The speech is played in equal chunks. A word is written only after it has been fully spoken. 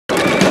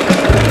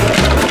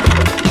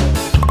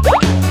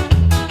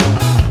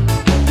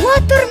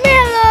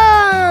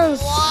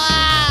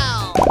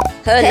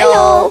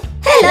Hello.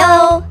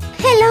 Hello.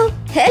 Hello.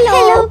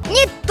 Hello.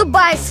 Need to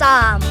buy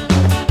some.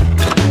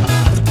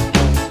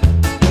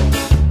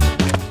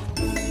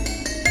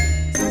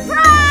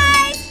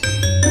 Surprise!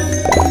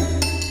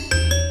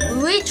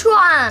 Which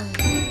one?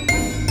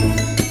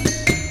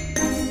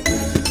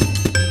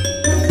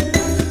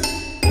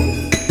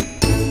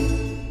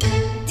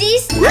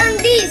 This and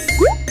this.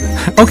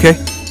 Okay.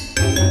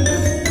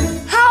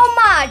 How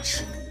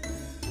much?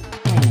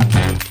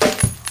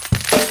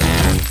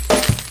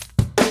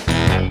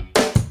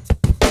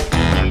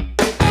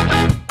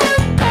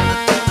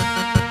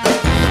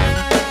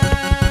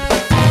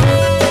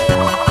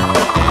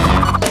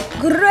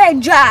 Great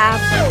job!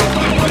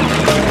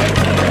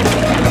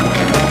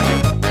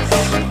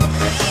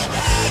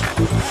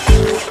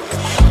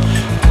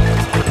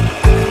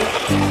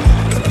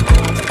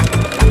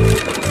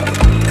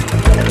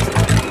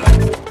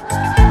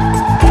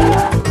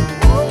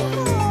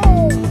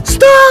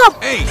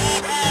 Stop! Hey!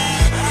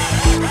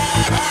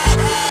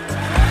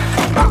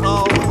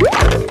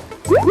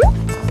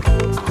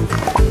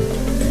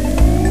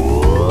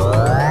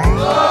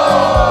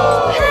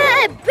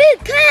 Hey, be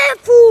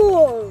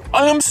careful!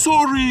 I am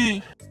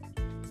sorry.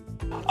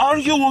 Are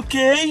you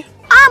okay?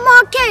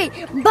 I'm okay,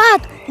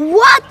 but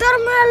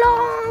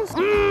watermelons.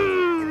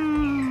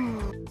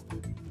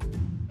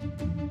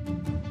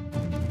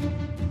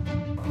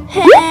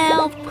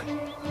 Help!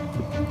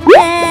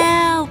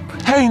 Help!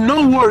 Hey,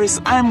 no worries.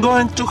 I'm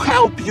going to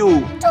help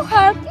you. To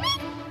help me?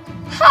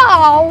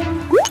 How?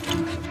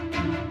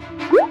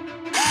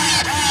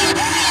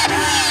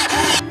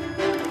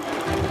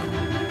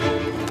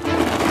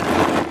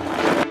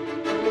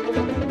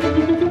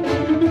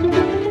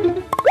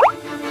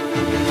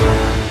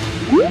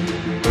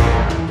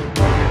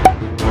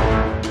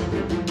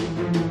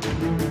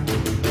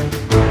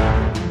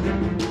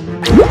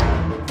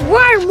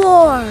 One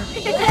more.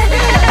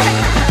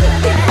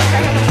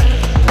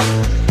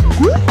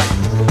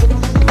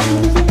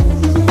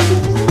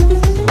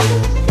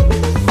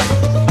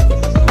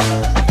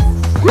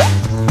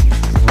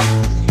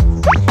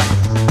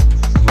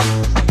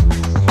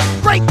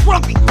 Great,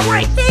 Grumpy,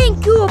 great!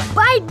 Thank you.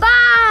 Bye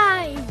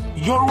bye.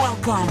 You're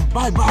welcome.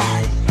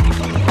 Bye-bye.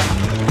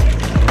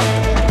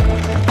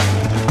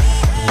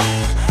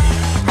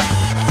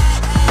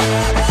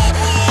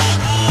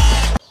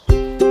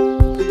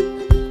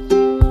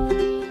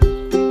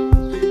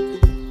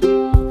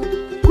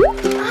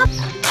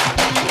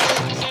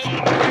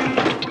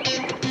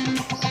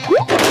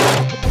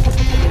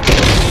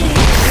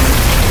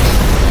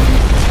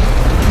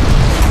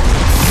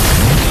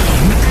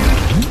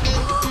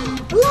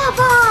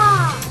 Lava.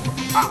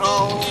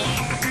 Uh-oh.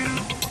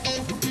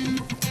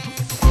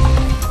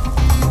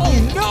 Oh,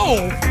 no!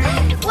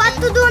 What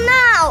to do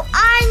now? I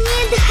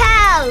need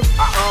help.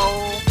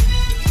 Uh-oh.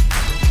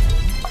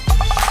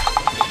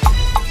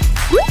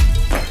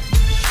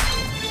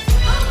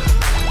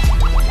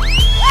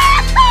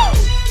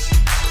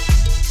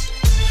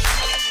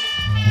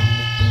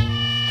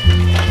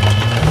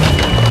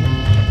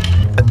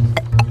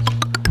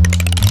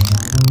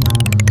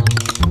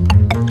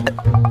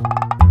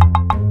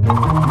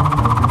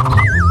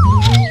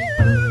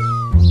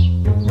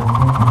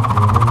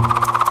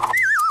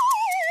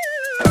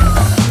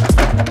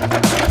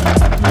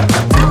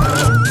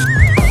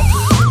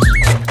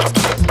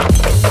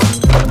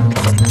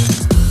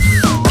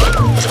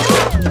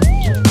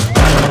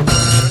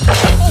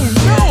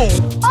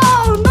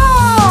 Oh no!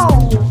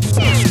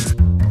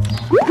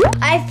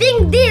 I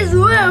think this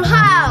will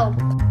help.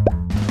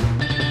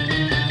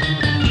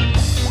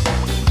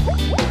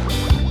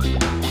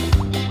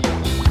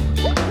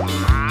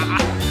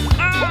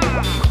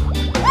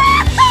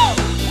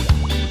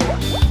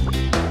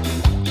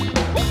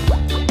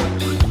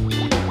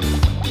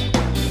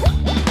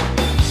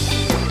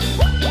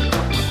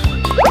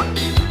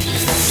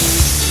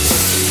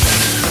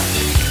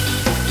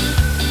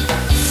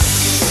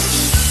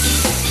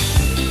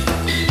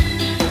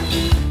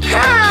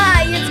 Ha!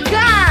 It's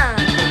gone.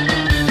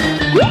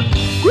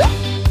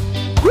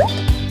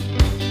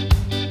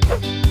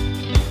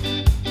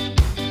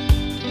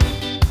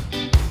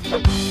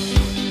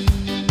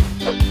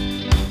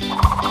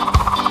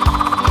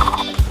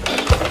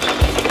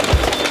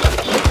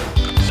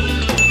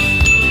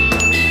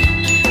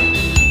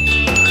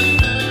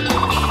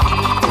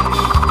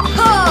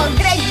 Oh,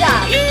 great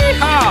job.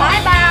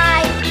 Bye bye.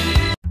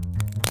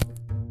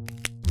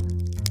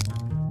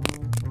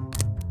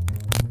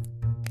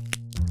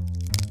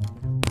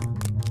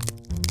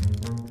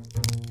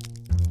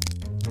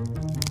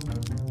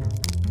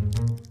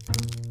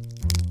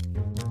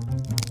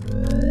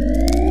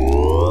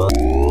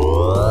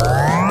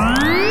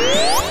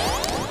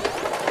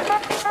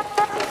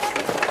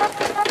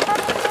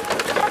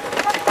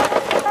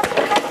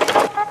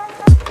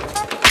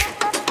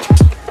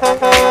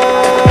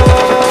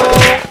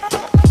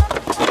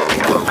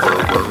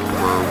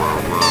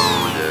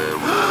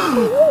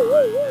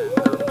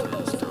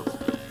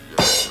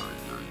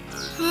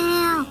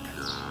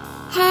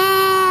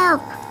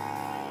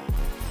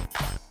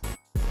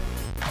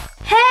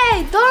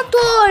 Don't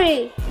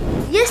worry.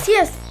 Yes,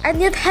 I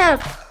need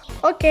help.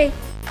 Okay.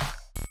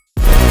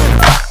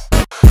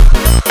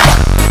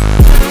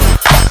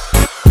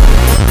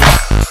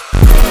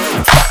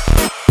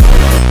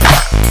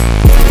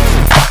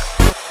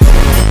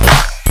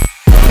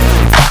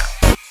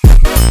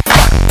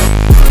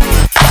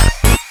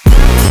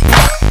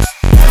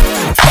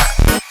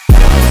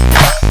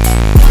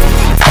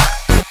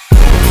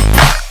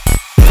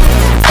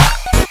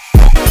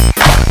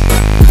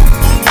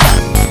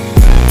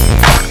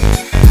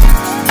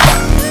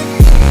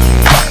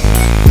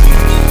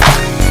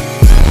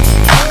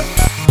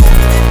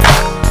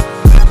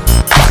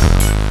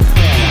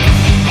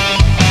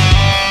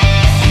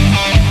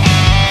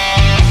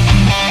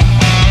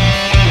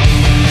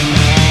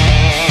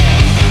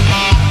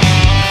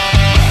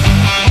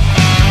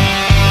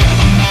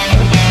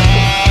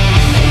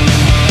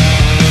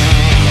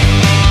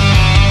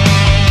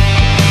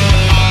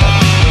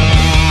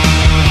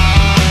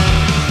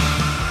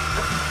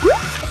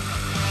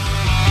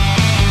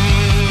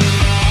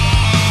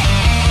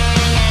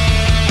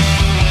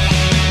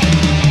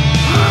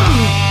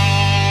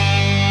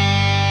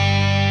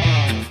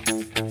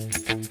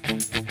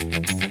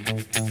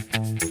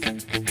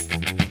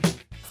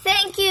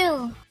 Thank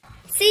you.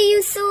 See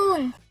you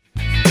soon.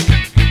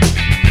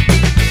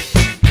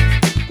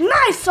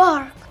 Nice,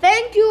 sir.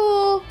 Thank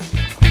you.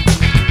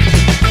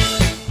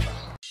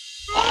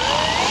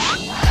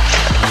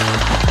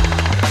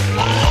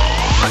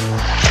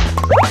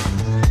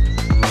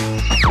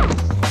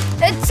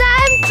 It's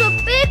time to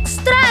pick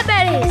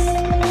strawberries.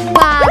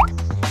 But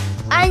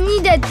I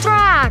need a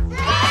truck.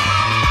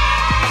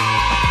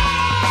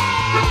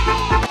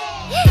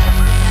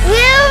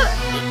 Will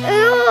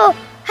you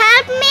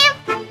help me?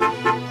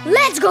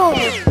 Let's go.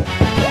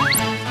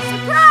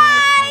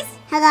 Surprise!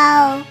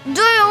 Hello.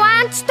 Do you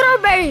want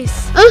strawberries?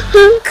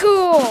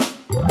 Cool.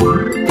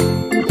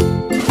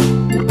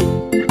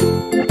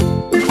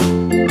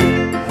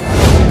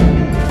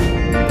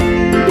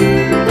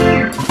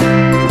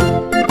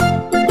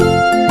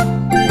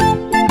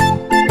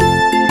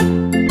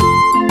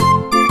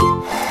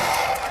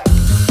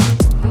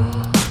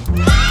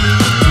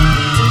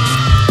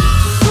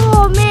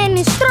 So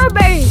many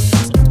strawberries.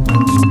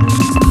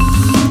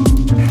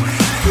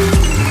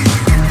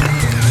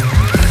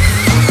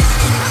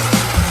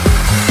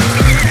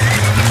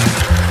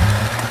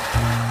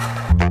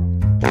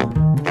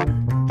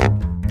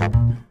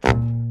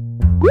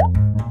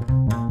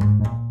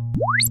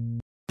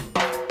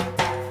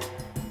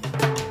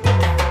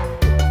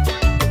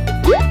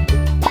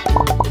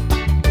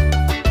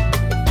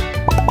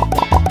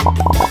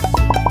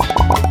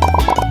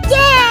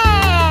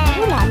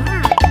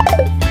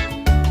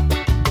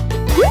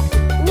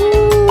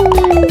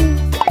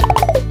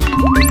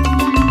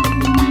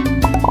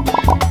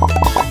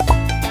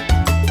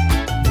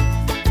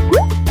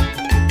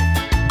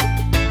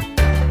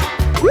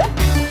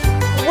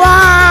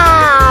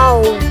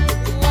 Wow.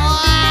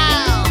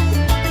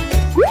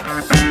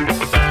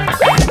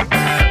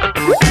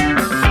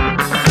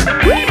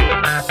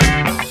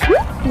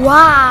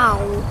 Wow.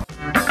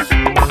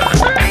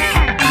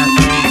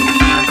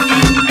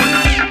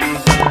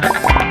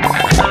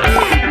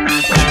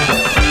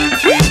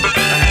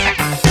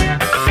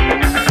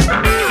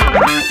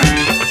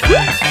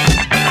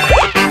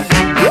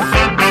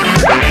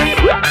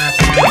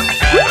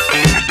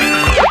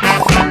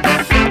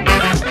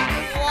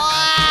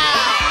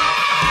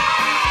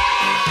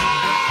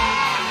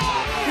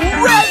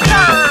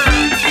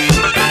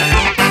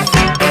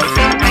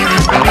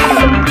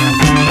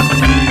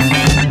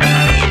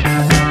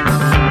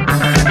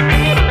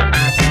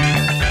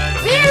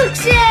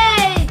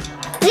 Milkshake.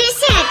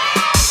 Reset.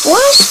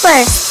 What's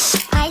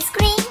first? Ice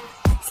cream,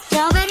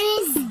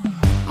 strawberries,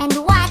 and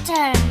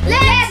water.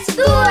 Let's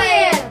do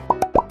it.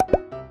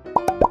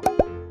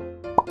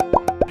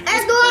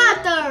 Add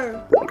water.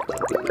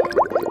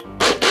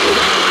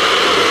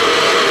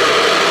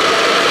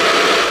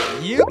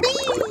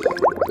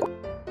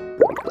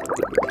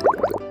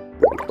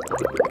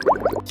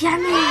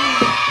 Yummy.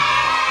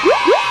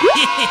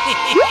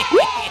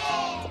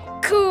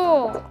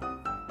 Cool.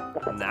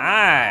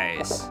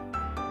 Nice.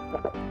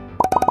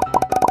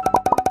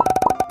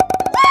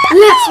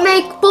 Let's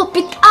make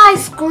puppet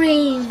ice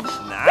cream.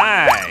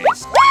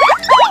 Nice.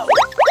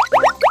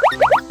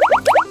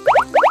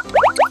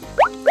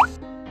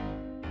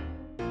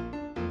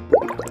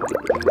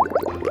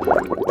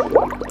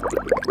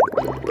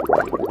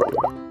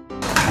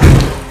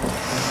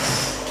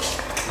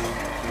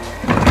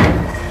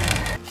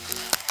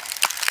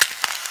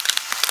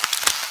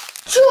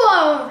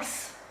 Cheers.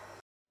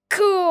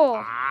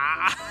 Cool.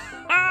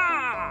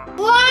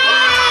 Wow.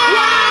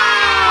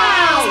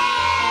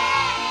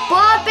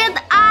 Puppet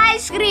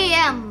ice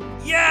cream.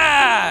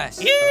 Yes!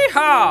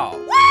 Yeehaw!